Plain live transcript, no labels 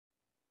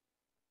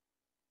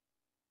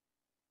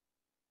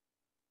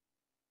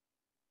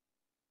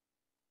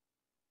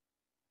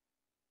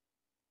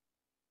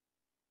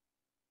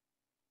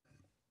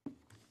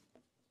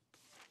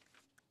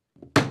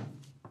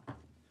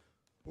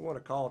We want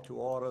to call to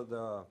order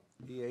the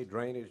EA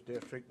Drainage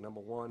District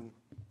 #1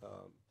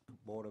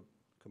 Board of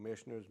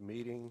Commissioners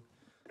meeting.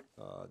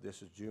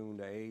 This is June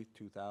the 8th,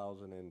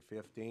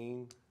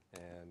 2015,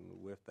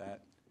 and with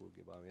that, we'll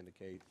give our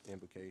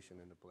invocation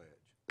and the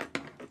pledge.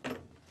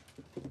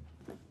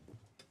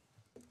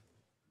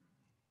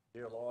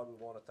 Dear Lord, we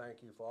want to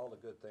thank you for all the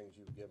good things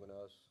you've given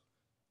us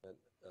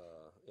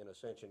in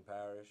Ascension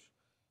Parish.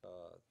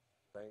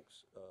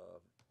 Thanks,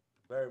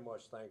 very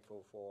much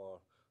thankful for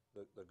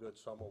the good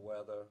summer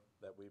weather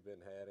that we've been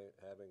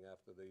having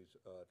after these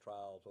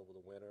trials over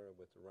the winter and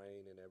with the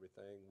rain and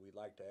everything. We'd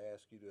like to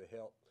ask you to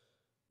help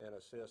and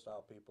assist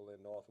our people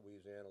in North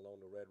Louisiana along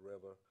the Red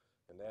River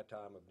in their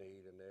time of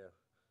need and their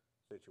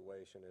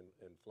situation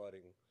and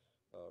flooding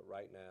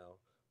right now.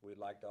 We'd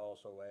like to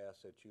also ask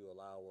that you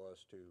allow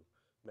us to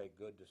make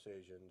good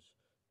decisions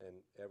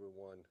and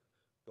everyone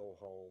go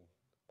home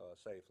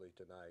safely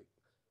tonight.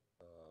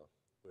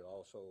 We'd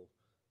also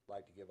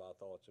like to give our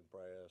thoughts and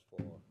prayers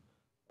for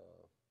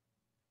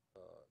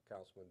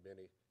Councilman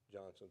Benny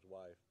Johnson's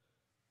wife,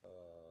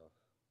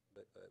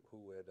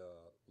 who had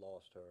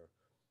lost her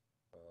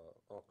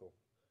uncle.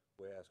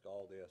 We ask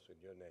all this in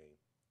your name.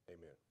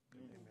 Amen.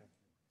 Amen.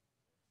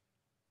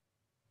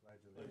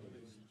 Pledge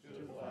allegiance to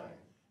the flag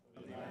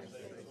of the United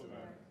States of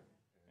America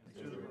and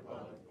to the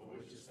republic for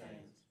which it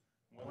stands,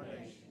 one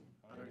nation,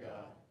 under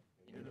God,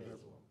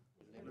 indivisible,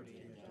 with liberty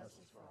and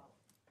justice for all.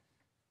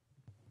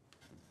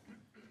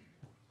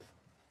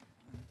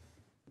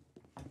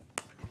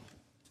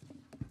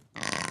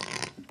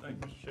 Thank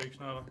you, Mr.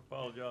 Shakespeare. I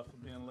apologize for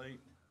being late.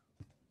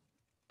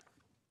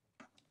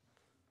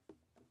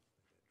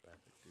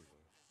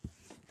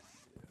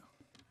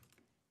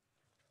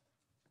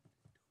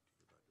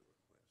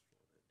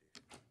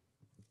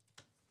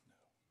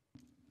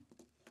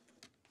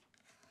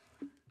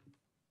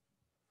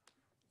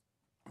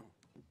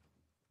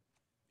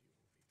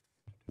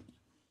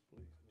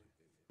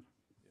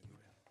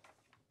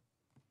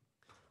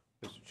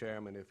 Mr.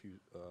 Chairman, if you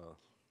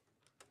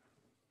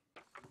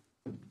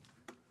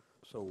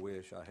so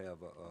wish, I have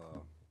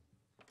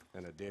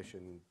an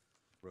addition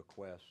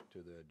request to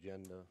the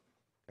agenda,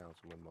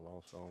 Councilman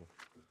Melanson.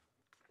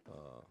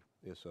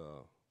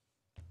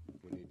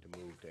 We need to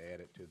move to add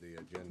it to the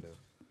agenda.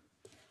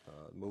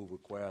 Move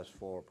request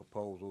for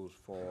proposals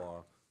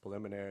for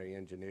preliminary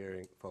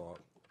engineering, for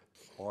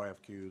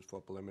RFQs for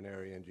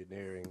preliminary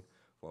engineering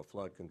for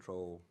flood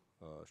control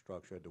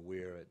structure at the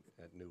weir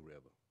at New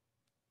River.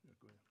 Yeah,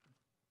 go ahead.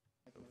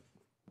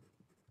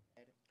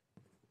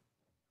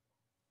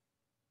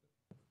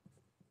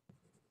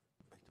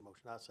 Make the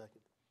motion. I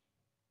second.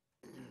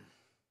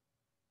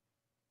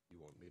 You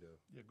want me to?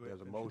 Yeah, go ahead.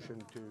 There's a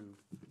motion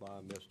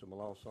by Mr.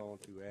 Melanson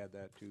to add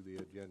that to the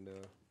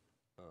agenda.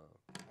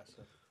 I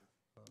second.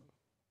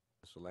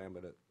 Mr.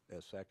 Lambert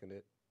has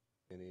seconded.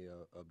 Any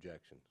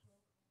objections?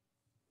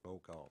 Roll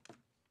call.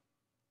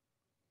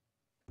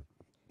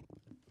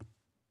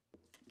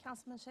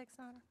 Councilman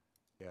Shakespeare?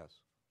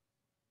 Yes.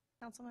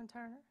 Councilman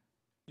Turner?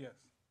 Yes.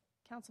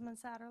 Councilman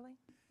Satterley?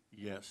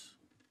 Yes.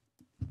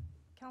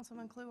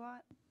 Councilman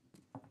Kluwat?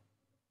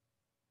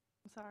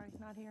 I'm sorry,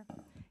 not here.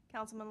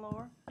 Councilman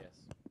Lohr?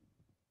 Yes.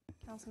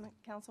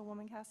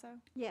 Councilwoman Casso?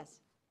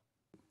 Yes.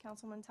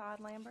 Councilman Todd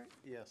Lambert?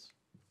 Yes.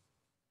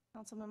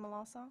 Councilman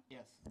Melanson?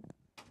 Yes.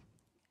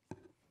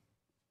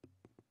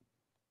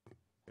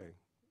 Okay.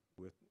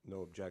 With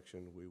no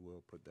objection, we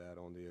will put that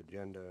on the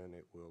agenda, and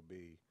it will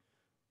be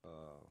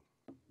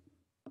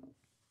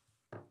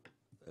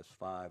as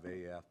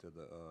 5A after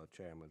the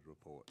chairman's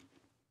report.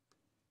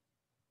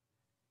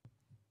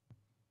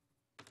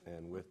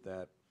 And with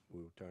that,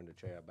 we'll turn the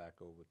chair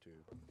back over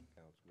to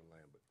Councilman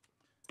Lambert.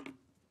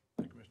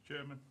 Thank you, Mr.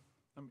 Chairman.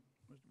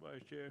 Mr.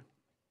 Vice Chair,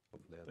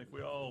 Hopefully I think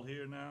we're all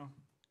here now.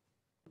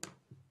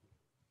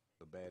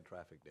 a bad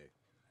traffic day.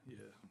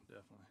 Yeah,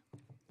 definitely.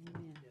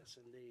 Amen. Yes,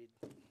 indeed.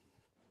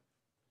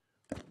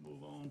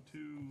 Move on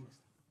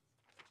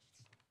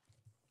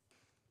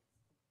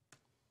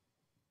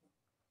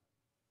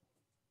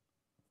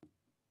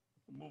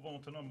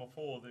to number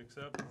 4, the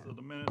acceptance of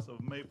the minutes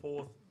of May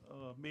 4th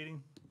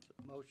meeting.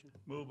 Motion.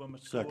 Moved by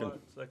Mr. Second. Kluwat,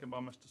 second by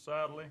Mr.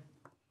 Satterley.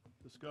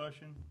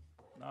 Discussion?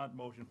 Not,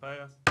 motion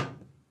passed. I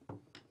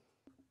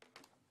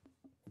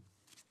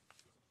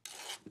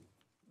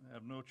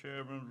have no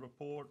chairman's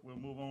report. We'll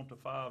move on to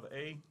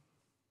 5A.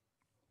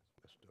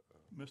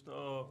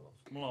 Mr.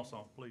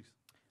 Melanson, please.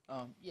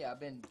 Yeah, I've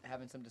been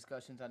having some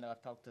discussions. I know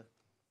I've talked to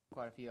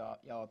quite a few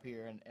y'all up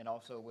here, and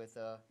also with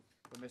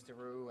Mr.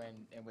 Rue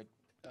and with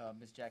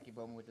Ms. Jackie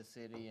Bowman with the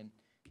city and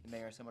the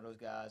mayor and some of those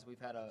guys. We've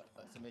had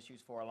some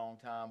issues for a long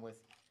time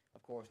with,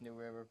 of course, New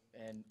River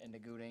and the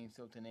Goudin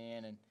silting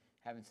in and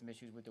having some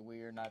issues with the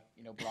weir not,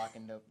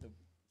 blocking the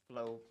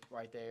flow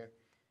right there.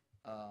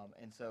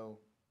 And so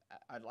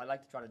I'd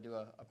like to try to do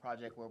a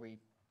project where we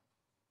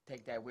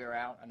take that weir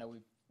out. I know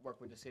we've worked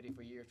with the city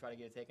for years, try to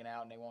get it taken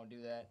out, and they won't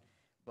do that.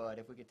 But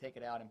if we could take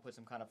it out and put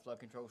some kind of flood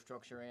control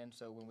structure in,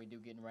 so when we do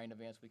get in rain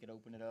events, we could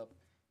open it up,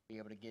 be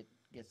able to get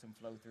some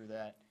flow through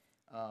that.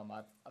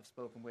 I've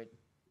spoken with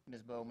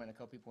Ms. Bowman, a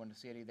couple people in the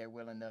city. They're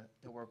willing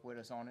to work with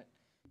us on it.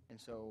 And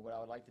so what I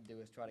would like to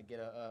do is try to get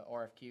a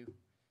RFQ,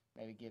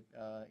 maybe get,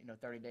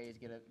 30 days,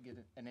 get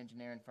an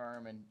engineering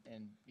firm and,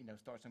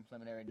 start some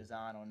preliminary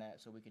design on that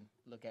so we can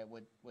look at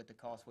what the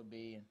cost would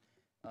be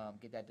and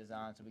get that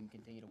design so we can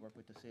continue to work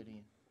with the city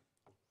and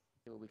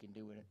see what we can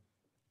do with it.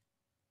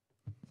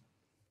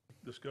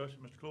 Discussion,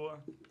 Mr. Cloy?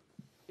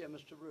 Yeah,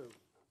 Mr. Rue,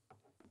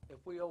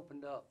 if we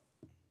opened up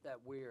that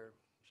weir,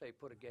 say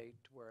put a gate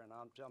to where, and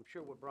I'm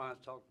sure what Brian's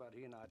talked about,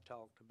 he and I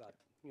talked about,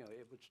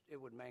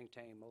 it would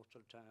maintain most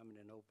of the time and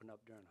then open up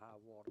during high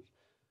waters.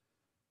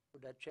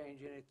 Would that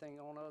change anything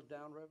on us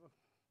downriver,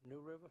 New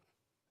River?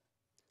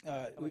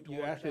 Coming You're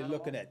towards actually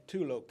looking Panama? at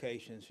two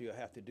locations you'll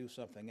have to do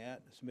something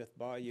at, Smith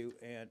Bayou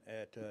and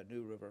at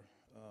New River,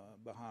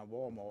 behind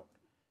Walmart.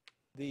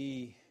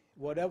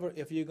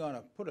 If you're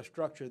gonna put a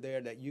structure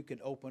there that you can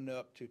open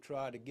up to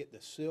try to get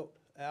the silt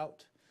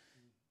out,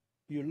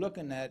 you're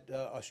looking at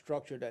a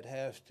structure that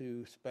has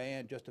to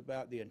span just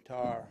about the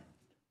entire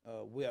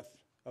width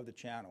of the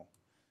channel.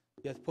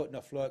 Just putting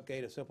a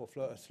floodgate, a simple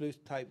a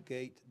sluice-type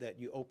gate that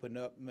you open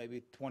up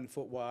maybe 20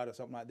 foot wide or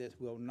something like this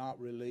will not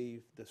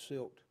relieve the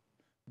silt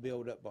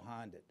buildup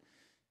behind it.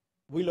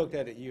 We looked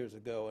at it years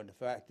ago, and the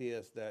fact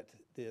is that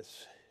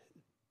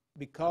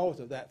because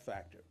of that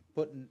factor,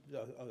 putting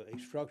a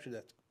structure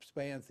that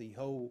spans the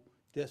whole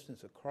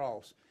distance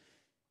across,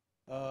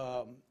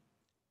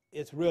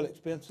 it's real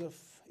expensive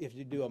if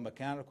you do a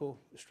mechanical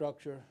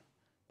structure.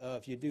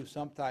 If you do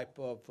some type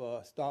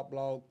of stop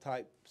log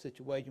type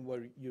situation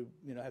where you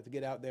have to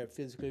get out there and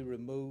physically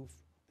remove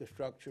the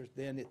structures,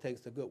 then it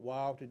takes a good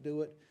while to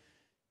do it.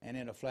 And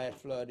in a flash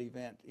flood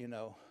event,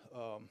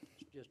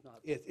 It's just not.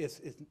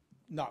 it's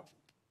not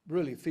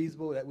really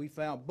feasible that we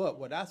found. But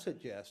what I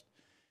suggest,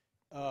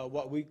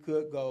 what we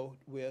could go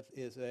with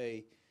is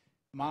a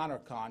minor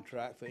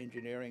contract for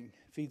engineering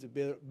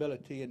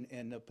feasibility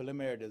and the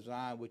preliminary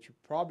design, which you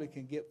probably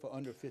can get for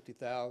under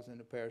 $50,000.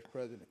 The parish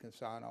president can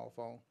sign off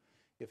on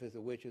if it's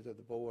the wishes of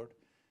the board.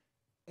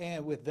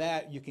 And with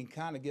that, you can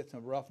kind of get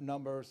some rough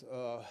numbers,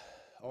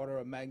 order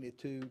of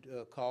magnitude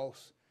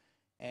costs,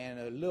 and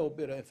a little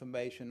bit of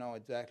information on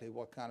exactly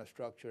what kind of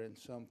structure and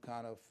some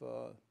kind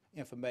of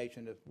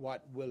information of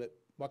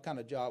what kind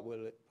of job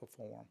will it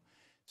perform.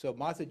 So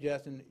my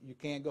suggestion, you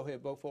can go ahead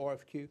and vote for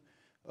RFQ,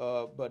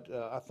 but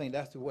I think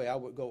that's the way I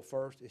would go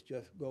first, is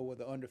just go with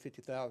the under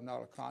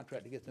 $50,000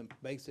 contract to get some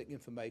basic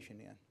information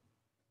in.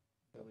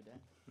 Go with that.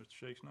 Mr.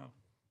 Shakes now.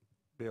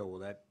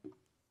 Bill,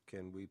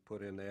 can we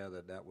put in there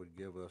that would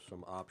give us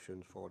some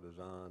options for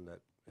design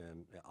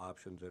and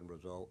options and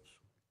results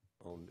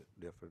on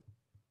different?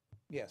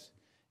 Yes,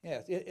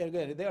 yes.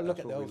 Again, they'll look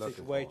at the what we're whole looking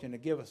situation to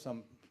give us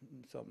some,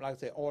 like I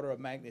say, order of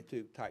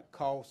magnitude type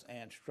costs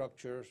and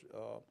structures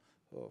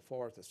as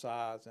far as the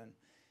size and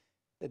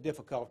the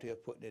difficulty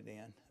of putting it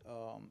in,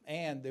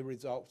 and the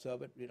results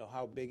of it,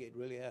 how big it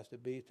really has to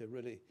be to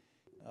really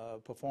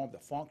perform the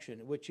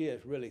function, which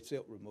is really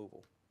silt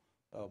removal,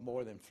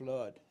 more than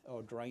flood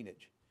or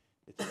drainage.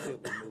 It's the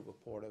silt removal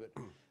part of it.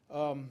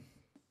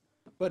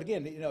 But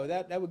again,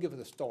 that would give us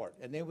a start,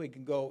 and then we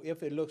can go,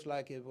 if it looks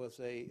like it was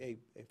a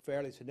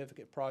fairly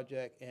significant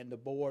project and the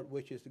board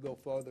wishes to go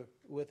further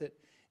with it,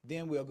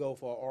 then we'll go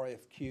for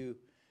RFQ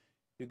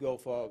to go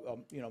for,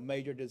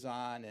 major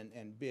design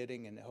and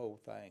bidding and the whole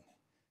thing,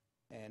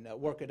 and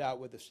work it out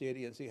with the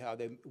city and see how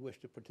they wish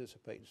to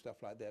participate and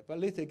stuff like that. But at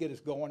least they get us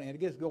going, and it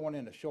gets going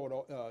in a short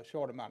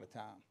amount of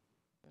time.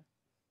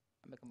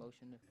 I make a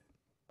motion to.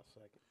 A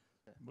second.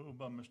 Moved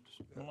by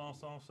Mr.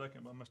 Melanson,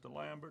 second by Mr.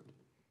 Lambert.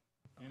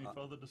 Any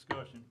further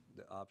discussion?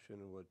 The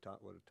option with a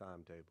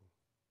timetable.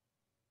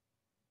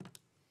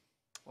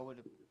 What would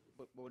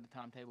the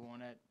timetable on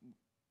that?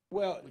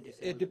 Well, We just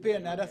said it we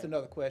depends. Now, look that's at-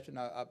 another question.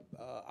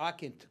 I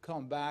can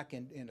come back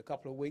in a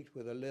couple of weeks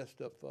with a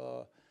list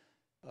of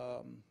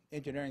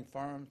engineering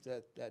firms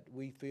that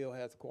we feel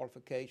has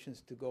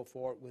qualifications to go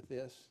forward with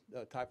this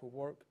type of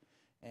work,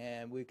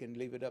 and we can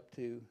leave it up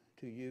to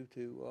you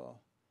to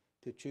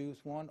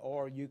choose one,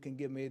 or you can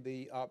give me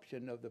the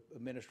option of the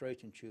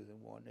administration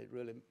choosing one. It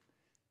really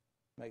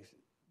makes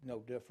no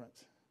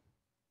difference.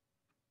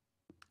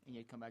 And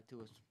you'd come back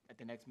to us at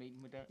the next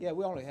meeting with that? Yeah,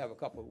 we only have a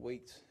couple of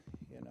weeks,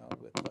 with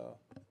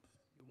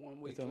 1 with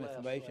week some left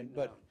information.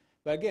 right now.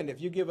 But again, if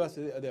you give us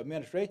the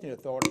administration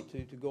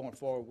authority to going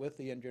forward with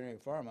the engineering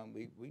firm, and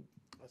we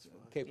That's fine.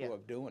 capable Yeah.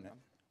 of doing it. Good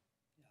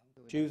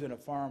with that. Choosing a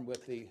firm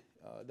with the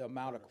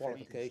amount of What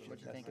qualifications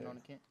you that's thinking there. on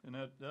it, Kent? And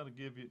that'll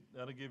give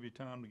you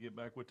time to get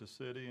back with the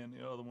city and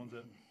the other ones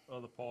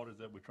other parties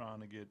that we're trying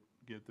to get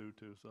through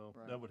to, so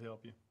Right. that would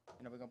help you.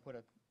 We're gonna put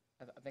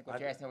I think what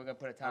you're asking, we're gonna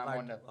put a time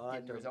on the, I'd like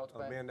getting the results to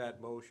back? amend that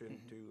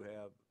motion to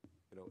have,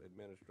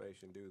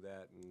 administration do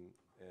that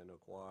and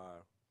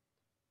acquire,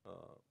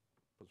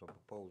 some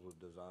proposal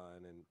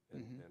design and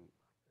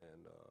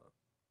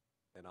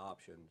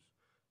options,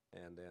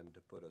 and then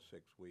to put a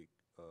 6-week,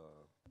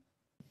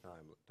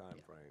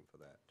 time frame for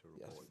that to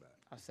Yes. report back.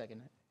 I'll second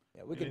that.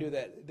 Yeah, we can do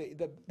that.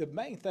 The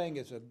main thing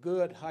is a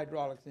good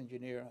hydraulics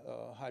engineer,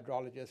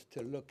 hydrologist,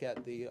 to look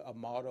at the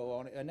model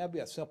on it, and that'd be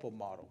a simple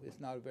model. It's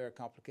not a very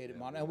complicated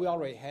model, and we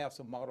already have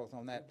some models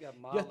on that. We've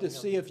got Just to modeling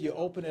see of if you the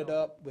open it job.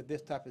 up with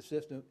this type of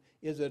system,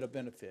 is it a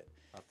benefit?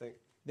 I think.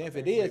 Then I if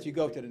it think is, we- you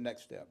go we- to the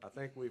next step. I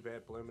think we've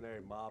had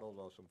preliminary models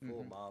or some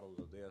full models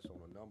of this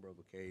on a number of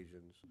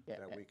occasions Yeah,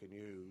 that we can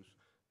use.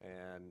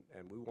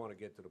 And we want to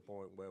get to the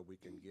point where we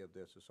can give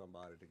this to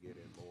somebody to get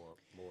in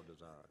more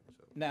design,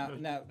 so. Now,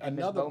 And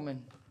Ms.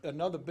 Bowman,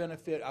 another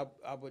benefit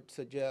I would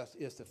suggest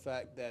is the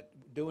fact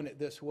that doing it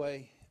this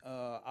way,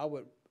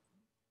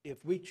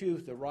 if we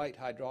choose the right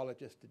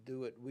hydrologist to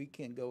do it, we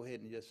can go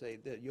ahead and just say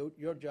that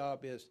your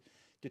job is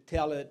to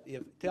tell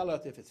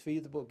us if it's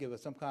feasible, give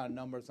us some kind of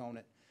numbers on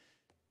it.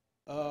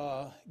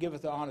 Give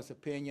us an honest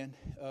opinion.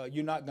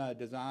 You're not gonna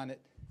design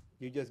it.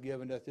 You're just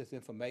giving us this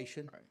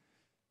information. Right.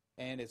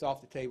 And it's off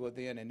the table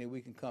then, and then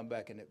we can come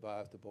back and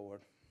advise the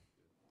board.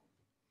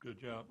 Good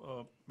job.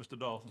 Mr.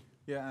 Dawson?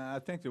 Yeah, I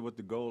think that what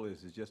the goal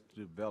is just to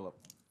develop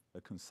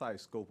a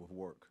concise scope of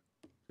work,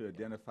 to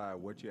identify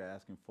what you're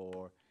asking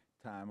for,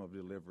 time of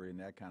delivery, and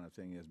that kind of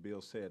thing. As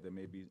Bill said, there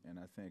may be, and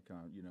I think,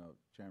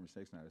 Chairman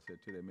Sexsnyder said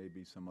too, there may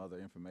be some other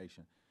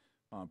information,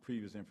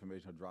 previous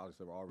information hydraulics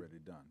that were already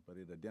done. But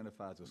it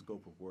identifies a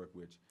scope of work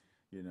which,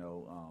 we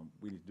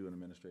need to do an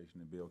administration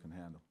and Bill can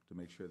handle to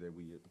make sure that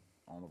we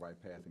on the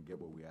right path and get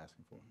what we're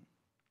asking for.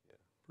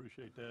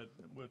 Appreciate that.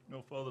 With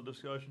no further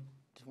discussion?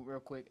 just real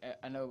quick,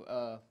 I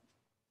know,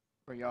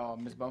 for y'all,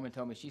 Ms. Bowman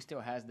told me she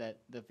still has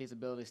the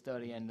feasibility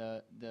study and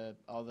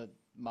all the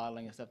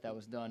modeling and stuff that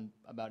was done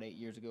about 8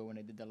 years ago when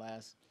they did the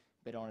last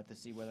bid on it to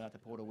see whether or not to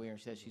pull the weir, and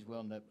she said she's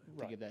willing to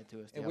give that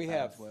to us to And help we out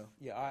have, as well.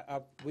 yeah,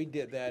 we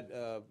did that,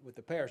 with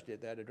the parish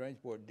did that, the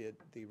Drainage Board did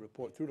the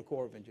report through the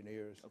Corps of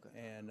Engineers. Okay.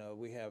 And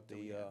we have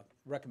the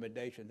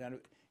recommendations, and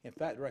in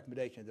fact, the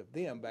recommendations of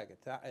them back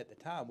at the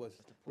time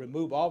was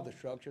remove all the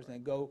structures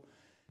and go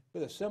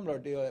with a similar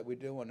deal that we're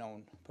doing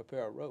on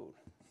Prepare Road,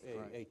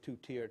 a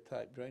two-tier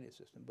type drainage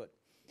system. But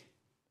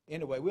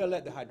anyway, we'll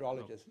let the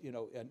hydrologist,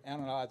 and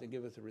analyze and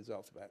give us the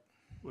results back.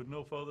 With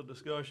no further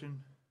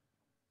discussion,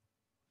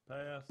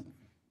 pass.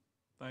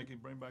 Thank you.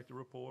 Bring back the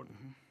report.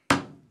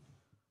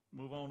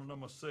 Move on to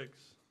number 6,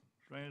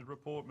 drainage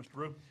report. Mr.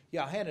 Rue?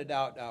 Yeah, I handed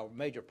out our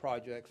major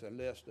projects, a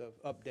list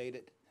of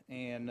updated,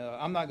 and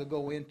I'm not gonna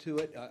go into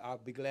it. I'll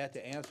be glad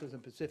to answer some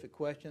specific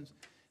questions.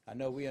 I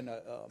know we're in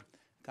a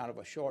kind of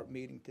a short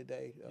meeting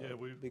today Yeah,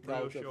 we real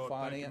because of short.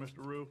 Thank you, finance.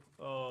 Mr. Rue.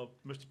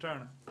 Mr.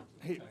 Turner?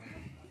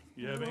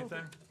 You have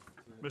anything?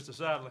 Mr.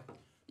 Sadler?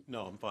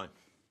 No, I'm fine.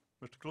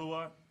 Mr.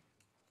 Cluart?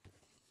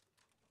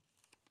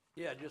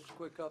 Yeah, just a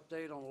quick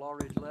update on Law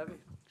Ridge Levy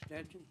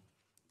extension.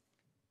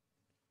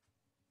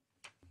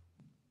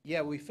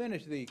 Yeah, we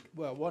finished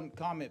one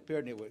comment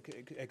period, it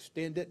would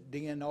extend it,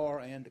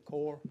 DNR and the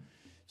Corps.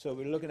 So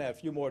we're looking at a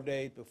few more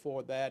days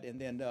before that,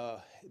 and then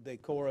the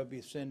Corps will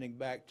be sending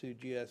back to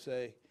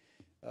GSA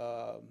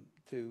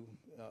to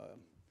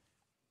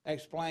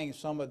explain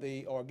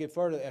or give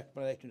further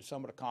explanation to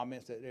some of the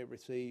comments that they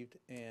received.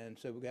 And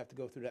so we have to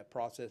go through that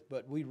process.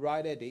 But we're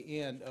right at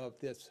the end of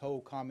this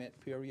whole comment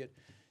period,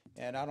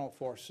 and I don't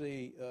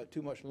foresee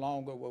too much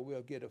longer where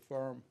we'll get a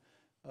firm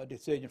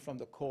decision from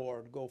the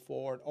Corps to go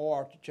forward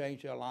or to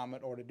change the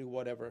alignment or to do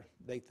whatever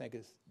they think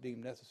is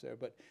deemed necessary.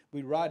 But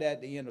we're right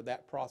at the end of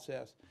that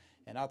process,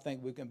 and I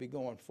think we can be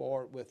going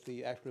forward with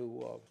the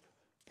actual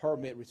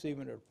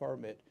receiving the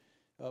permit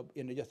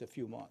in just a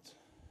few months.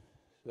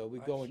 So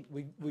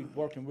we're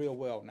working real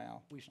well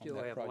now. We on still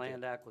that have project.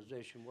 land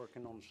acquisition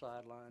working on the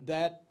sideline.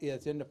 That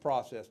is in the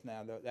process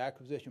now. The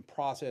acquisition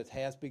process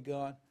has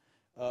begun.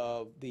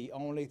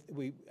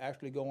 We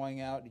actually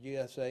going out, the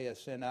GSA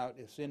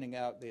is sending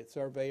out the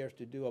surveyors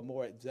to do a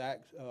more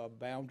exact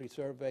boundary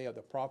survey of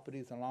the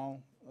properties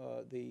along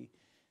the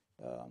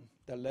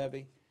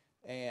levee.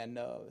 And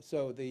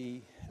so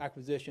the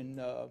acquisition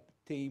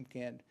team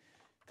can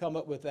come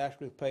up with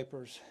actual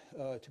papers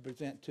to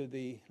present to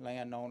the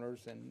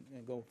landowners and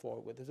go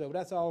forward with it. So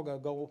that's all gonna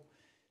go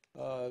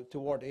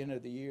toward the end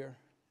of the year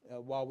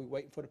while we're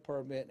waiting for the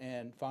permit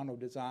and final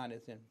design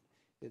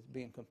is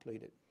being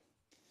completed.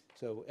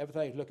 So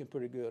everything's looking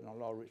pretty good on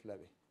Law Ridge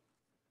Levy.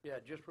 Yeah,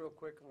 just real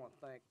quick, I want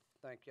to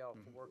thank y'all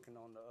for working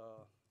on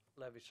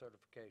the levy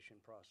certification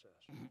process.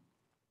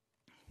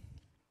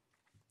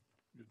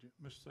 Good.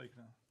 Mr.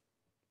 Sakinon?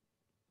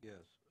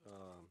 Yes,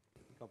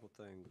 a couple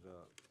of things,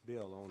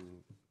 Bill,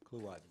 on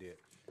Cluot ditch.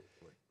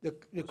 The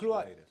What's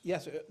Cluot, latest?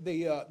 yes, sir.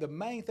 The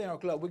main thing on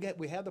Cluot,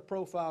 we have the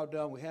profile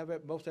done, we have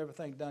most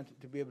everything done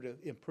to be able to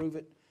improve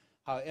it.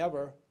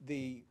 However,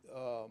 the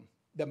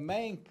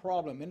main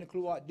problem in the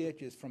Cluot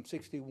ditch is from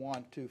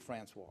 61 to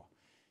Francois.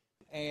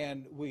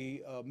 And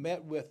we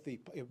met with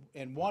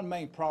and one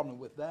main problem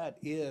with that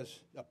is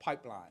a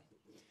pipeline.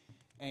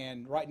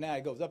 And right now,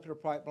 it goes up to the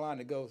pipeline,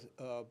 it goes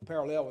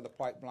parallel with the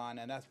pipeline,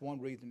 and that's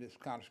one reason it's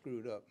kind of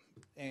screwed up.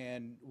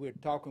 And we're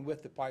talking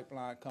with the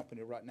pipeline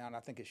company right now, and I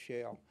think it's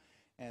Shell.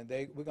 And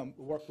we're gonna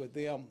work with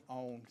them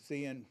on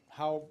seeing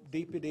how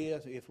deep it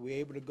is, if we're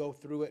able to go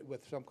through it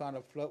with some kind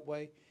of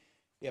floodway.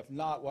 If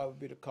not, what would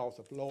be the cost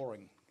of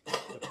lowering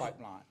the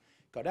pipeline?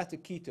 Because that's the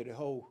key to the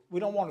whole, we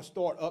don't want to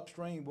start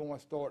upstream, we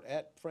want to start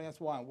at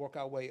Francois and work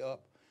our way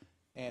up.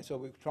 And so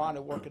we're trying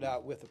to work it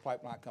out with the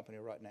pipeline company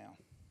right now.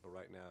 So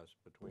right now, it's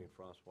between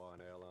Francois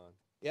and Airline.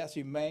 That's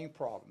your main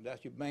problem,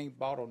 that's your main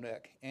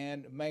bottleneck,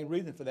 and the main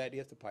reason for that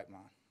is the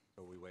pipeline.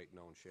 So we waiting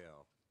on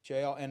Shell.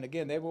 Shell, and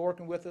again, they were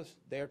working with us,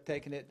 they're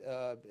taking it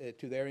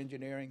to their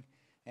engineering,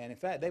 and in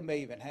fact, they may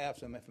even have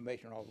some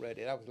information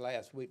already. That was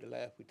last week, the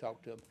last we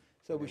talked to them.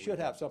 So we should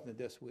have something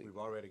this week. We've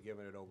already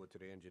given it over to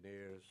the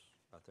engineers,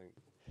 I think.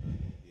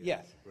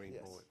 Yes,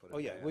 Greenpoint yes. for Oh,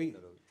 the yeah, draft we-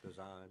 of the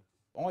design.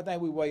 Only thing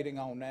we're waiting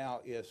on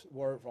now is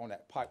word on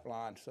that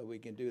pipeline, so we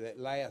can do that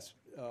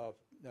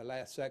the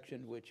last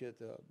section, which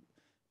is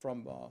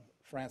from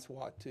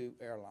Francois to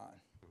Airline.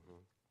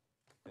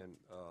 And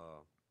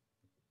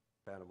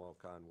Panama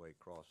Conway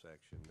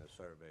cross-section, the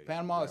survey.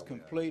 Panama is where we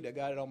at? complete, I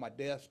got it on my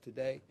desk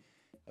today.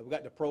 We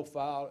got the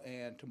profile,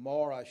 and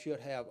tomorrow I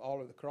should have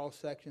all of the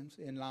cross-sections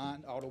in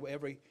line, all the way,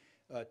 every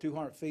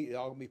 200 feet, they're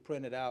all gonna be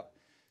printed out.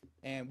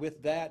 And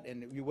with that,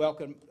 and you're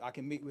welcome, I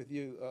can meet with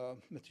you,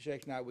 Mr.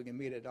 Shakes and I, we can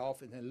meet at the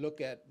office and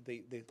look at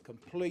the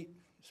complete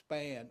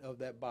span of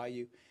that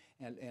bayou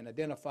and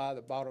identify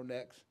the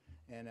bottlenecks.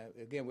 And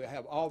again, we'll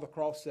have all the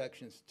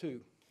cross-sections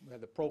too. We have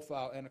the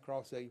profile and the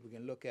cross-section we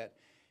can look at.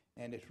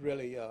 And it's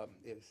really,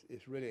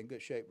 it's really in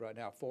good shape right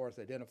now for us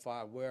to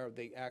identify where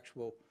the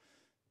actual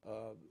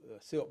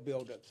silt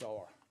buildups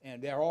are.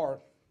 And there are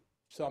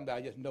some that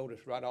I just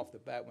noticed right off the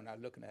bat when I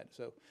was looking at it.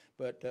 So,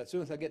 but as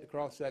soon as I get the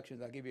cross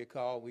sections, I'll give you a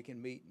call. We can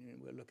meet and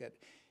we'll look at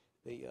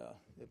the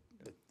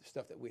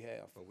stuff that we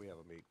have. But we have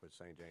a meet with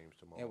St. James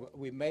And tomorrow.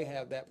 we may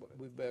have that, but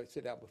we better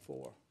sit down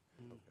before.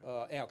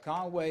 Now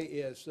Conway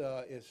is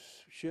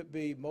should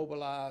be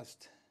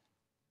mobilized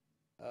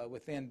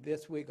within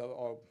this week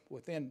or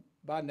within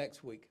by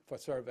next week for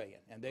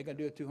surveying. And they're gonna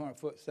do a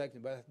 200-foot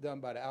section, but that's done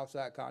by the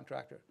outside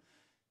contractor.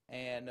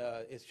 And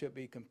it should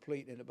be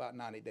complete in about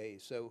 90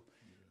 days. So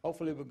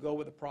hopefully we'll go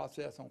with the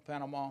process on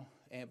Panama,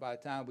 and by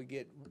the time we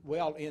get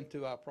well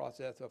into our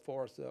process of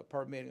forest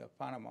permitting of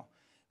Panama,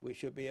 we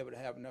should be able to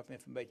have enough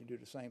information to do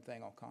the same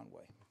thing on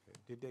Conway. Okay.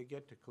 Did they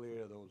get to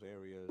clear those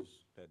areas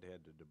that had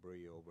the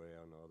debris over there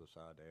on the other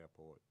side of the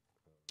airport?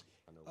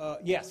 I know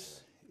we-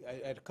 Yes,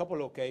 at a couple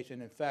of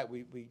locations. In fact,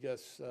 we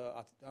just,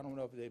 I don't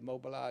know if they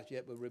mobilized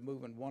yet, but we're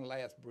removing one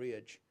last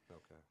bridge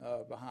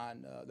Okay,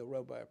 behind the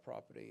Robert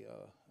property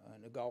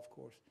and the golf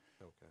course.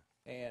 okay.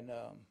 And,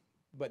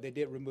 but they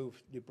did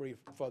remove debris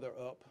further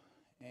up.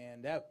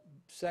 And that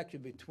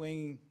section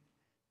between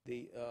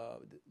the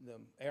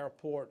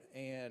airport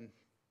and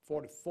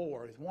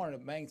 44 is one of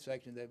the main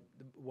sections that,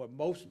 where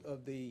most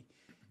of the,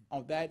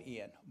 on that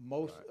end,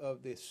 most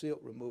of the silt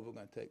removal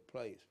gonna take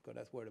place, because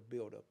that's where the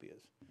buildup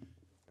is.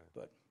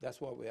 But that's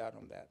where we're at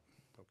on that.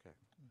 Okay,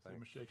 So, thanks.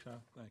 Ms. Shakes,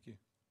 thank you.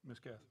 Ms.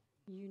 Cass?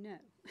 You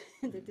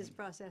know that this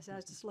process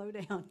has to slow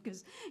down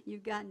because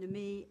you've gotten to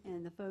me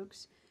and the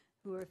folks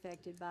who are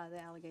affected by the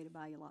Alligator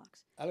Bayou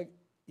locks.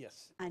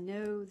 Yes. I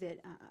know that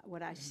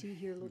what I see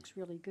here looks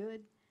really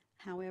good.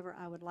 However,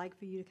 I would like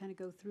for you to kind of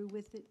go through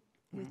with it,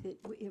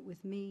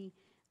 with me,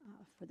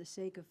 for the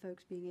sake of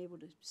folks being able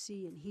to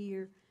see and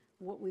hear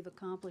what we've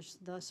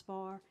accomplished thus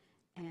far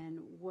and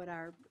what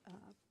our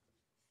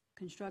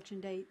construction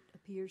date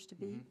appears to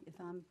be. If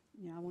I'm,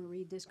 I want to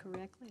read this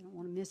correctly. I don't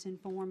want to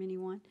misinform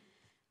anyone.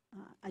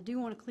 I do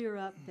want to clear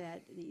up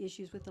that the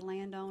issues with the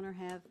landowner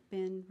have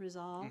been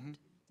resolved,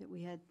 that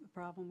we had a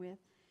problem with.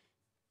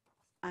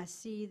 I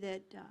see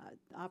that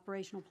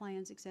operational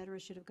plans, et cetera,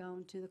 should have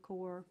gone to the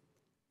Corps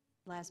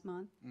last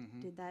month.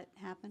 Did that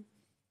happen?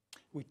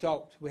 We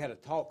had a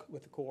talk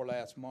with the Corps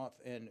last month,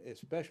 and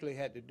especially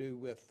had to do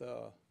with,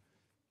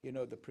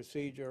 the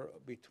procedure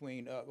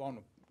between,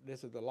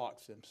 this is the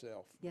locks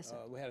themselves. Yes, sir.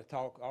 We had a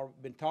talk,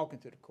 I've been talking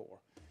to the Corps.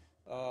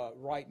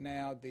 Right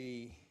now,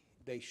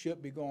 they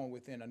should be going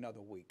within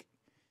another week.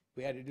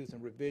 We had to do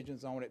some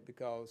revisions on it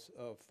because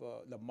of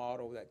the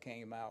model that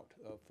came out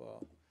of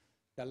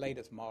the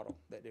latest model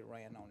that they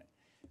ran on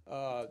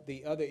it.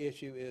 The other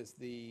issue is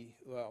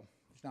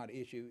it's not an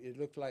issue. It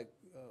looks like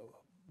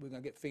we're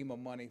going to get FEMA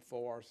money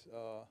for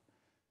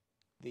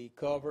the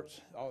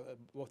culverts,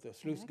 both the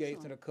sluice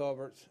gates and the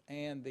culverts,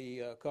 and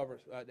the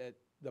culverts,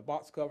 the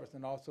box culverts,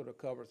 and also the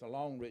culverts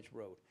along Ridge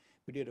Road.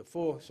 We did a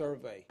full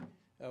survey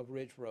of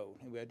Ridge Road,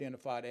 and we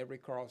identified every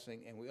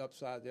crossing, and we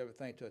upsized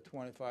everything to a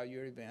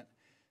 25-year event.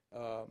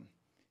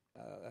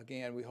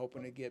 Again, we're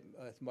hoping to get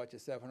as much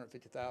as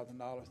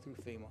 $750,000 through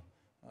FEMA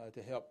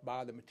to help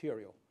buy the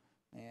material.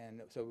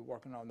 And so we're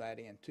working on that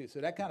end too.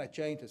 So that kind of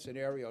changed the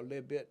scenario a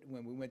little bit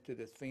when we went to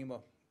this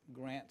FEMA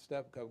grant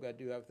stuff, because we've got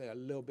to do everything a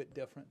little bit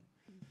different.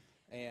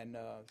 And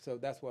so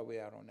that's where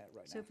we're at on that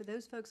right now. So for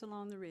those folks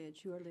along the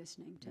ridge who are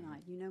listening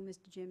tonight, you know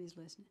Mr. Jimmy's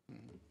listening.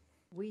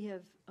 We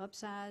have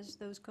upsized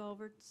those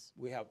culverts.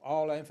 We have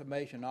all the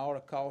information, all the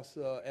cost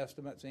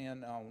estimates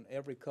in on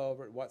every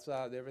culvert, what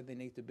size everything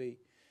needs to be,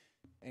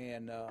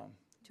 and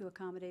To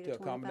accommodate to a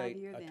accommodate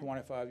 25-year a event.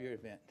 25-year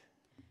event.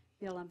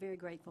 Bill, I'm very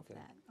grateful for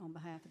that on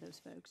behalf of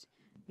those folks.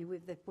 I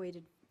mean, they've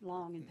waited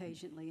long and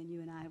patiently, and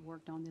you and I have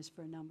worked on this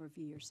for a number of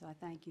years. So I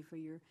thank you for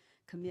your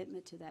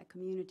commitment to that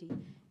community,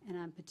 and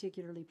I'm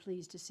particularly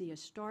pleased to see a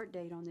start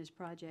date on this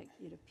project.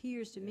 It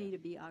appears to me to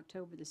be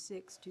October the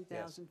 6th,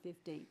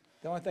 2015.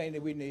 The only thing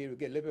that we need is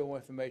get a little bit more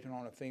information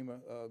on a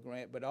FEMA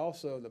grant, but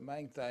also the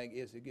main thing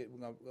is we're going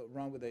to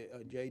run with a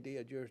JD,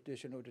 a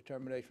jurisdictional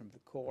determination from the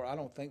Corps. I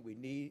don't think we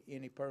need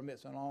any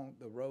permits along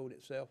the road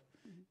itself,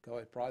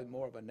 because it's probably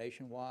more of a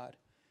nationwide,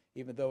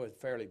 even though it's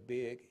fairly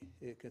big,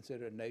 it's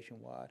considered a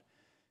nationwide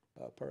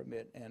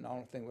permit, and I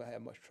don't think we'll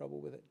have much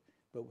trouble with it.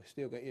 But we're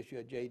still going to issue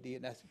a JD,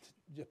 and that's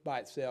just by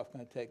itself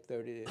going to take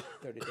 30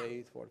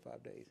 days,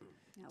 45 days.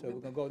 Now, So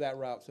we're going to go that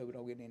route so we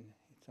don't get in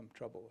some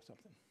trouble or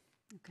something.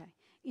 Okay.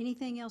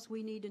 Anything else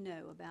we need to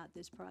know about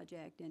this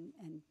project and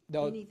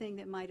No, anything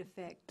that might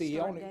affect the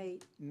start only-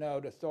 date? No,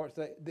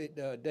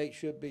 the date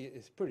should be,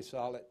 it's pretty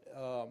solid.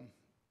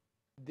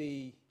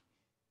 The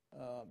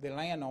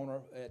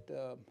landowner at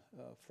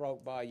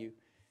Frog Bayou,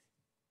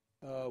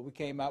 we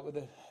came out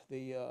with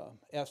the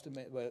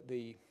estimate,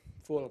 the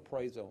full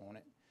appraisal on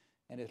it,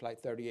 and it's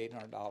like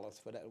 $3,800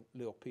 for that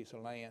little piece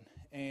of land.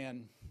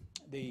 And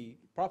the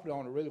property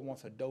owner really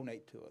wants to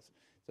donate to us,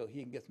 so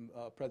he can get some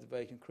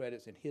preservation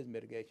credits in his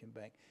mitigation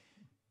bank.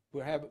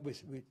 We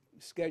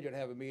scheduled to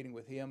have a meeting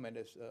with him and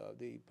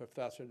the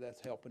professor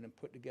that's helping him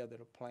put together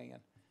the plan,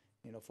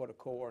 for the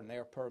Corps and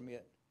their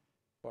permit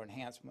for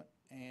enhancement.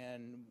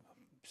 And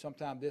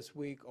sometime this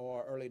week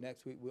or early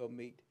next week, we'll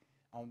meet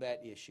on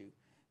that issue.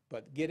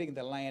 But getting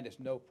the land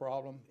is no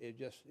problem. It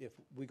just, if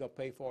we're going to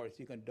pay for it,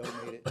 he can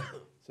donate it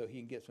so he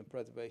can get some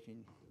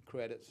preservation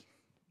credits.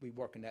 We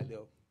working that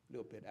little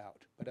bit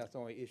out, but that's the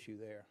only issue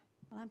there.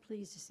 Well, I'm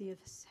pleased to see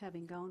us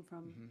having gone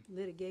from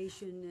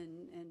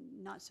litigation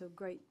and not so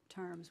great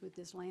terms with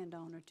this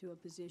landowner to a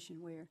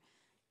position where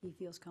he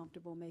feels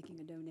comfortable making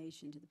a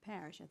donation to the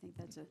parish. I think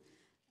that's a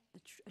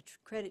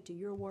credit to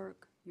your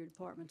work, your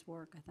department's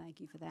work. I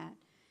thank you for that.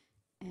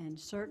 And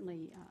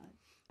certainly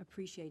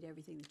appreciate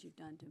everything that you've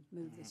done to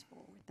move this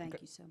forward.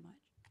 Thank you so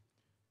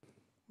much.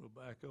 We'll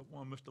back up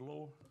one. Mr.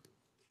 Lohr?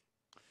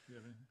 You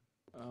have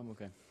anything?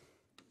 Okay.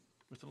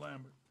 Mr.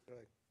 Lambert?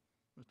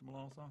 Mr.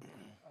 Melanson?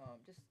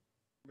 Just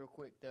real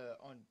quick,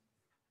 on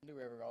New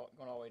River,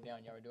 going all the way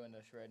down, y'all were doing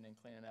the shredding and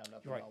cleaning out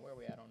up and Right. all. Where are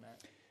we at on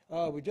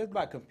that? We just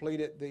about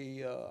completed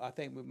I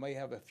think we may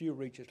have a few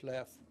reaches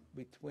left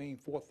between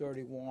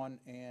 431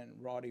 and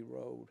Roddy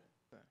Road.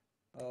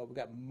 We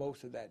got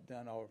most of that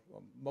done, or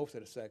most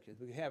of the sections.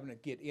 We're having to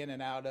get in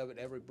and out of it,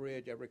 every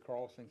bridge, every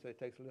crossing, so it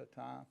takes a little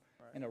time.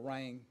 Right. And the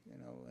rain,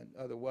 and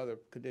other weather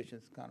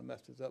conditions kind of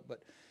messed us up.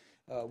 But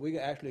we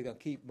actually going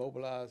to keep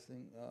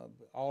mobilizing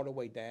all the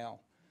way down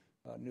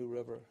New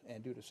River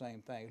and do the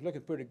same thing. It's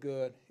looking pretty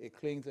good. It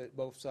cleans at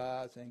both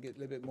sides and gets a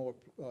little bit more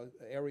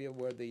area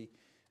where the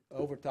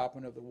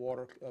overtopping of the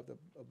water of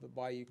the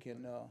bayou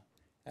can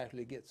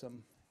actually get a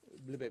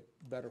little bit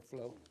better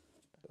flow.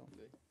 So.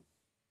 Good.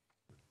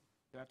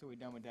 So after we're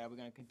done with that, we're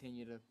gonna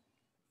continue to,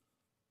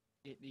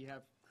 do you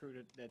have crew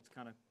that's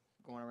kind of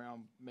going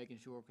around making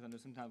sure, because I know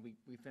sometimes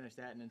we finish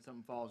that and then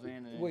something falls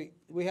in and then.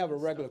 We have a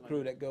regular Stuff like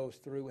crew that. that goes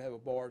through. We have a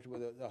barge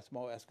with a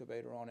small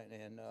excavator on it,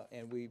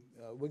 and we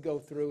go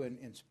through and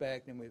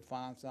inspect, and we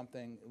find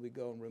something, we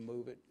go and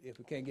remove it. If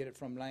we can't get it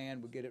from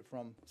land, we get it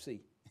from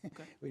sea.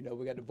 Okay. We know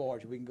we got the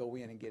barge, we can go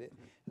in and get it.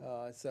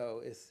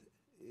 So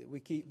we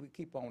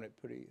keep on it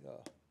pretty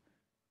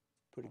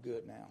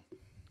good now.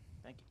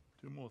 Thank you.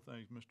 Two more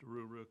things, Mr.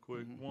 Rue, real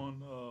quick.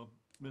 One,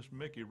 Miss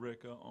Mickey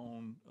Ricker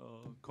on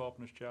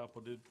Carpenter's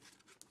Chapel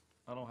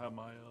I don't have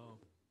my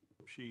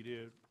sheet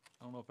here.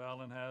 I don't know if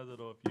Alan has it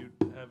or if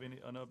you have an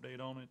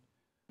update on it.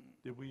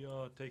 Did we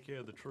take care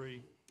of the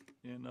tree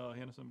in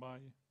Henderson Bayou?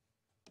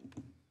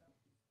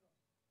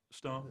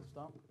 Stump?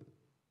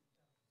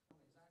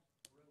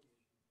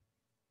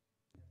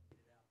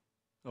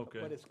 Okay.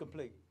 But it's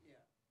complete.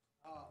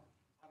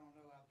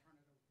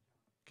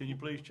 Can you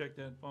please check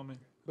that for me?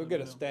 We'll Let get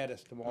me a know.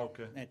 status tomorrow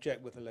Okay. and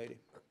check with the lady.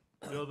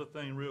 The other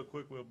thing, real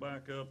quick, we'll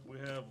back up. We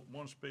have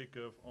one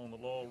speaker on the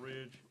Laurel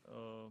Ridge,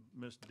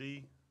 Miss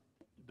D.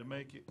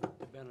 DeMakey,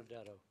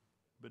 Benedetto.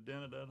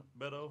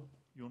 Beto,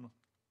 you wanna?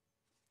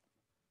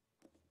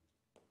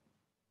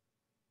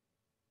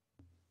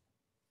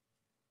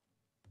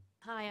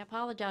 Hi, I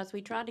apologize.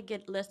 We tried to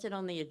get listed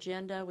on the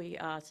agenda. We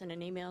sent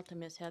an email to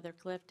Ms. Heather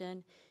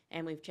Clifton,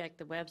 and we've checked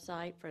the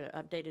website for the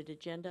updated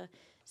agenda.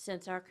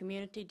 Since our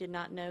community did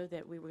not know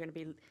that we were going to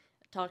be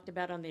talked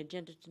about on the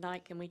agenda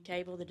tonight, can we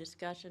table the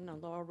discussion on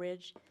Laurel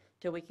Ridge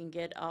till we can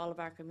get all of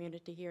our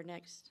community here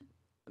next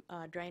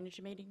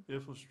drainage meeting?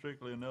 This was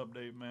strictly an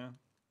update, man.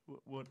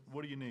 What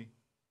do you need?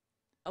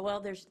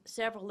 Well, there's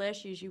several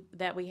issues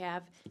that we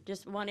have.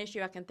 Just one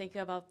issue I can think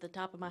of off the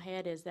top of my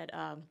head is that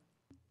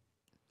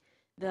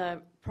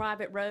the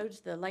private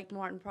roads, the Lake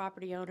Martin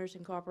Property Owners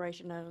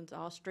Incorporation owns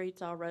all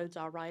streets, all roads,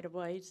 all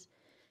right-of-ways.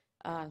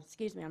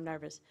 Excuse me, I'm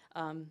nervous.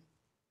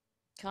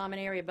 Common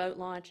area boat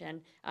launch,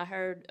 and I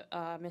heard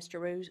Mr.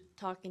 Rue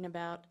talking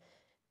about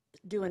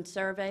doing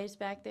surveys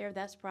back there,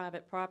 that's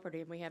private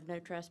property, and we have no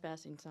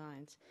trespassing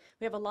signs.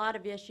 We have a lot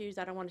of issues.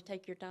 I don't want to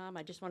take your time.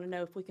 I just want to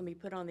know if we can be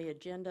put on the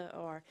agenda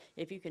or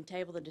if you can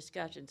table the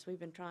discussions. We've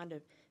been trying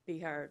to be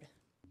heard.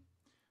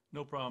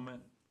 No problem,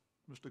 man.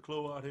 Mr.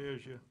 Clowout here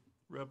is your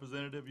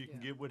representative. You can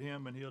Yeah. get with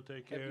him, and he'll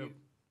take Have care of you-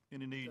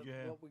 any need you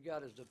have. What we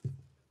got is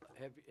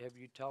have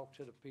you talked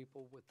to the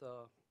people with,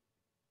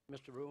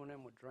 Mr. Rue and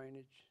them with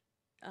drainage?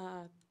 They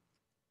have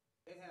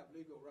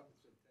legal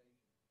representation.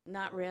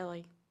 Not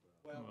really.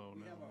 Well, Oh,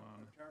 we have never our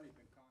mind. attorney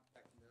been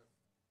contacting us,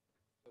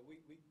 so we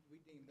deem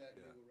that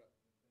legal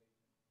representation.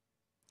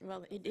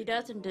 Well,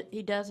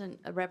 he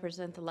doesn't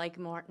represent the Lake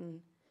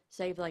Martin,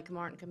 Save Lake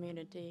Martin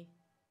community.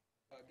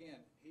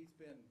 Again, he's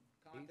been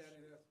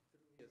contacting us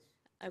through his.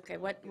 Okay,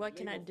 his what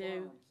can I legal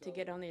do firm, to so-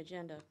 get on the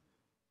agenda?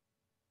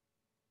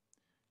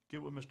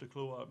 Get with Mr.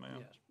 Clowout,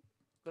 ma'am. Yes,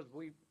 because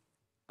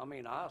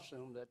I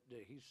assume that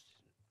he's,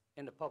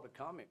 in the public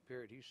comment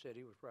period, he said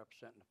he was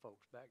representing the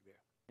folks back there.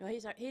 Well,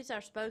 he's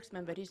our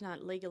spokesman, but he's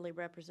not legally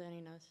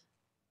representing us.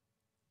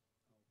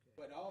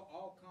 But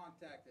all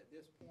contact at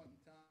this point in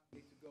time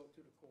needs to go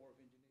to the Corps of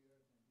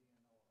Engineers and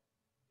DNR.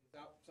 It's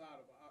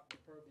outside of the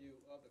purview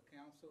of the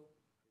council,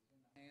 it's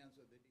in the hands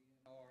of the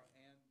DNR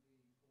and the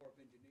Corps of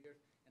Engineers,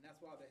 and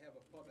that's why they have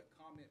a public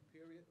comment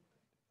period.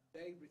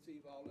 They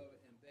receive all of it,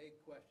 and they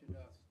question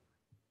us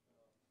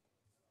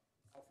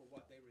off of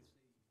what they receive.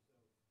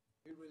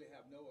 So we really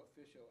have no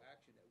official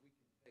action that we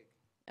can take.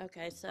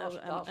 Okay, so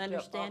I'll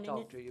understanding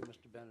talk it? to you,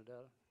 Mr.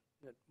 Benedetto,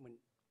 that when,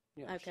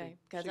 you know, Okay, see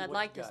because what I'd you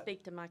like to got.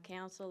 speak to my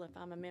council. If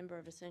I'm a member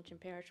of Ascension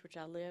Parish, which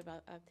I live,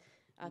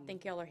 I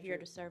think y'all are here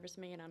to service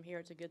me, and I'm here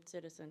as a good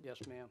citizen. Yes,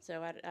 ma'am.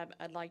 So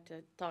I'd like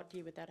to talk to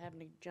you without having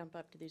to jump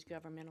up to these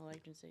governmental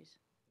agencies.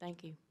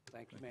 Thank you.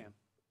 Thank you, ma'am.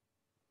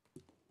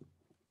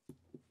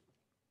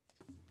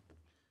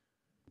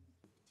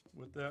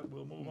 With that,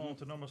 we'll move on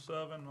to number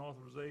 7,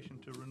 authorization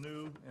to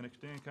renew and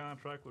extend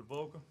contract with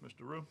Volker.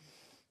 Mr. Rue?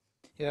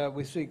 Yeah,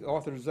 we seek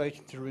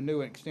authorization to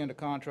renew and extend a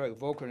contract with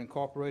Volker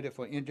Incorporated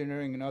for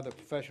engineering and other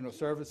professional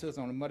services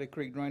on the Muddy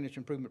Creek Drainage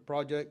Improvement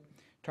Project.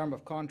 Term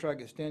of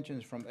contract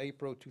extensions from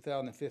April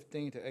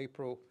 2015 to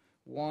April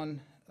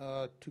 1,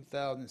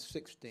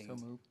 2016. So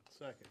moved.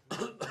 Second.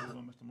 Moved by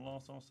Mr.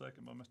 Melanson,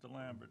 second by Mr.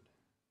 Lambert.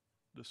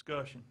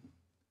 Discussion.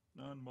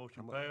 None,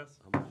 motion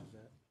passed. How much is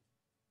that?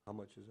 How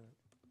much is that?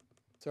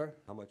 Sir?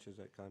 How much is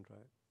that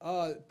contract?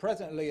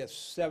 Presently, it's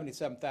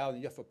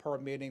 $77,000 just for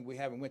permitting. We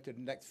haven't went to the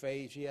next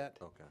phase yet.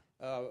 Okay.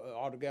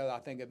 Altogether, I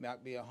think it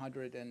might be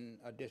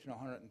additional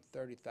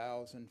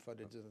 $130,000 for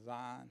the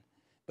design.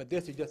 But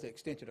this is just an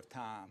extension of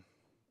time.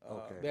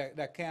 Okay.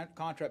 That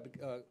contract,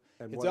 And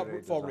it's what up do they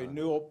for design?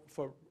 renewal,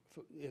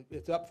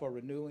 it's up for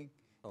renewing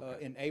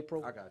Okay. in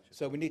April. I got you.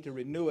 So we need to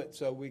renew it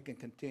so we can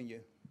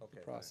continue the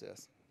Okay,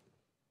 process.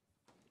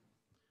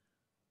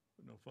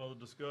 No further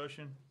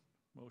discussion.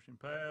 Motion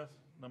passed.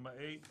 Number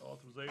 8,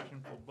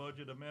 authorization for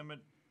budget amendment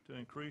to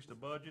increase the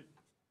budget.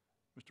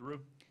 Mr.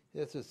 Rue?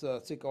 This is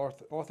seek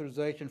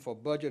authorization for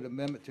budget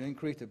amendment to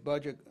increase the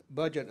budget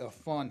of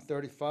Fund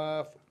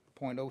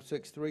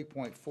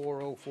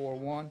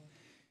 35.063.4041,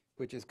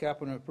 which is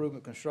Capital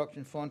Improvement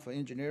Construction Fund for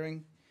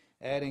Engineering,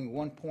 adding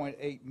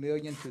 $1.8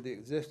 million to the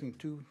existing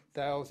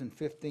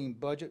 2015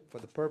 budget for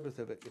the purpose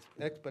of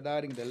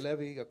expediting the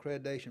levy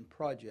accreditation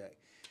project.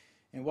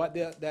 And what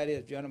that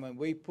is, gentlemen,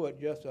 we put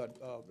just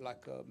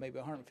maybe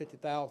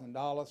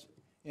 $150,000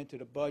 into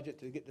the budget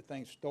to get the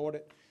thing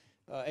started.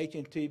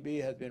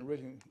 HNTB has been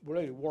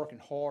really working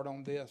hard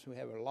on this. We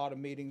have a lot of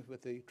meetings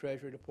with the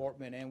Treasury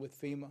Department and with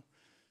FEMA.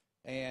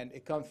 And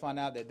it comes to find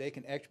out that they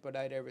can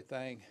expedite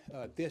everything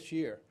this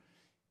year.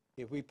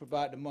 If we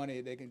provide the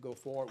money, they can go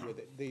forward with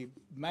it. The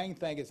main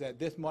thing is that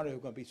this money is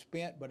going to be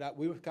spent, but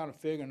we were kind of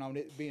figuring on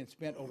it being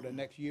spent over the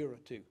next year or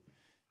two.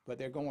 But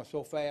they're going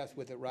so fast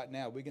with it right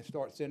now. We can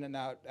start sending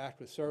out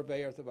actual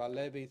surveyors of our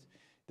levees.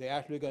 They're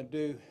actually going to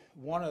do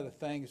one of the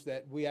things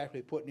that we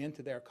actually put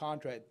into their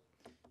contract.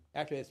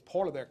 Actually, it's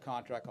part of their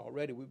contract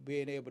already. We're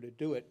being able to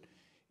do it.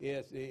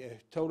 Is the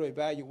total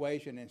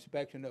evaluation and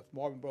inspection of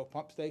Marvinboro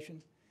Pump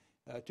Station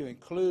to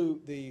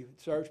include the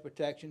surge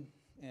protection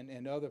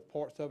and other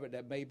parts of it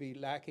that may be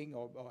lacking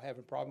or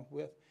having problems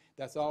with.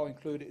 That's all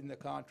included in the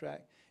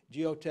contract.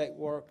 Geotech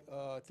work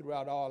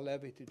throughout all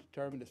levees to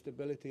determine the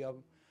stability of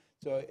them.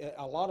 So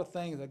a lot of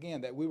things,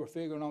 again, that we were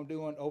figuring on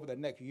doing over the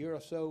next year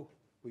or so,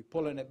 we're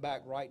pulling it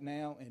back right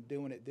now and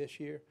doing it this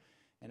year.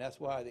 And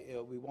that's why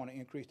we want to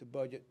increase the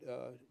budget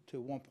to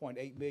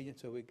 $1.8 million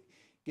so we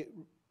get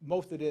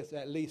most of this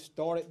at least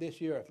started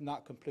this year, if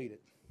not completed.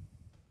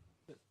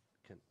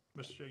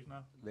 Mr. Chase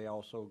now? They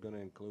also going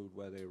to include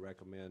where they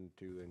recommend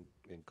to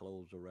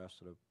enclose the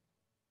rest of the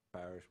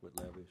parish with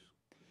levees?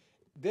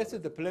 This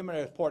is the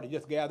preliminary part of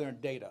just gathering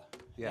data.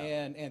 Yeah.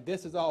 And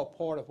this is all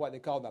part of what they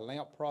call the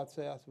LAMP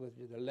process, which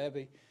is the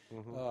levy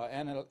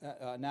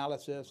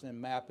analysis and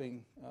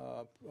mapping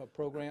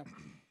program.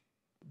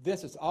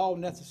 This is all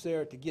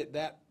necessary to get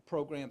that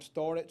program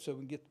started so we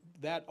can get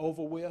that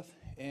over with.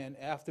 And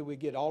after we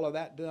get all of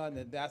that done,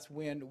 then that's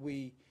when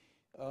we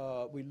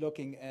We're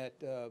looking at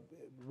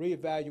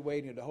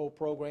reevaluating the whole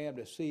program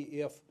to see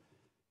if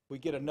we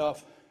get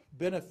enough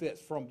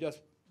benefits from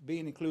just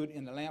being included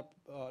in the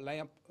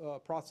LAMP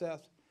process,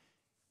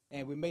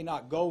 and we may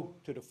not go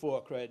to the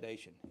full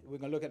accreditation. We're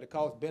going to look at the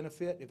cost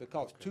benefit. If it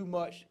costs too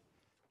much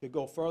to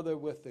go further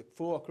with the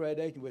full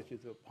accreditation, which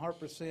is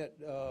 100%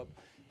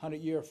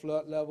 100-year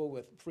flood level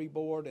with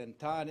freeboard and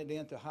tying it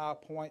into high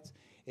points,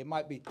 it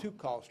might be too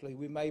costly.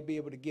 We may be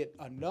able to get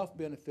enough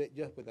benefit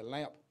just with the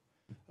LAMP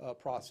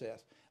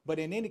process. But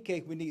in any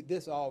case, we need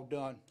this all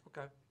done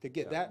to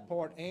get that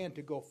part and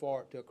to go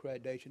forward to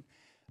accreditation.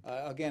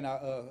 Again,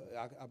 I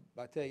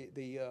tell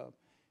you,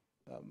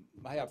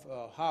 I have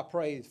high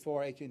praise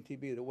for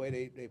HNTB, the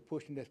way they're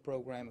pushing this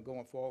program and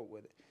going forward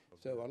with it.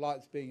 So a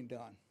lot's being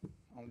done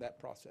on that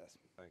process.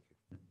 Thank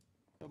you.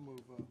 So move,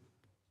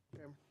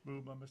 Chairman.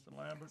 Moved by Mr.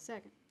 Lambert,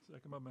 Second.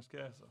 second by Ms.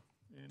 Casa.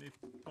 Any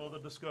further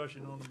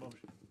discussion on the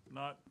motion?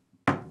 Not,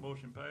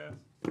 motion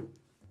passed.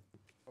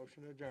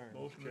 Motion adjourned.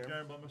 Motion Chairman.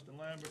 adjourned by Mr.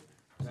 Lambert,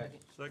 Second.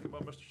 second by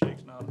Mr.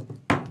 Shakespeare.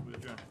 We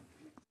adjourn.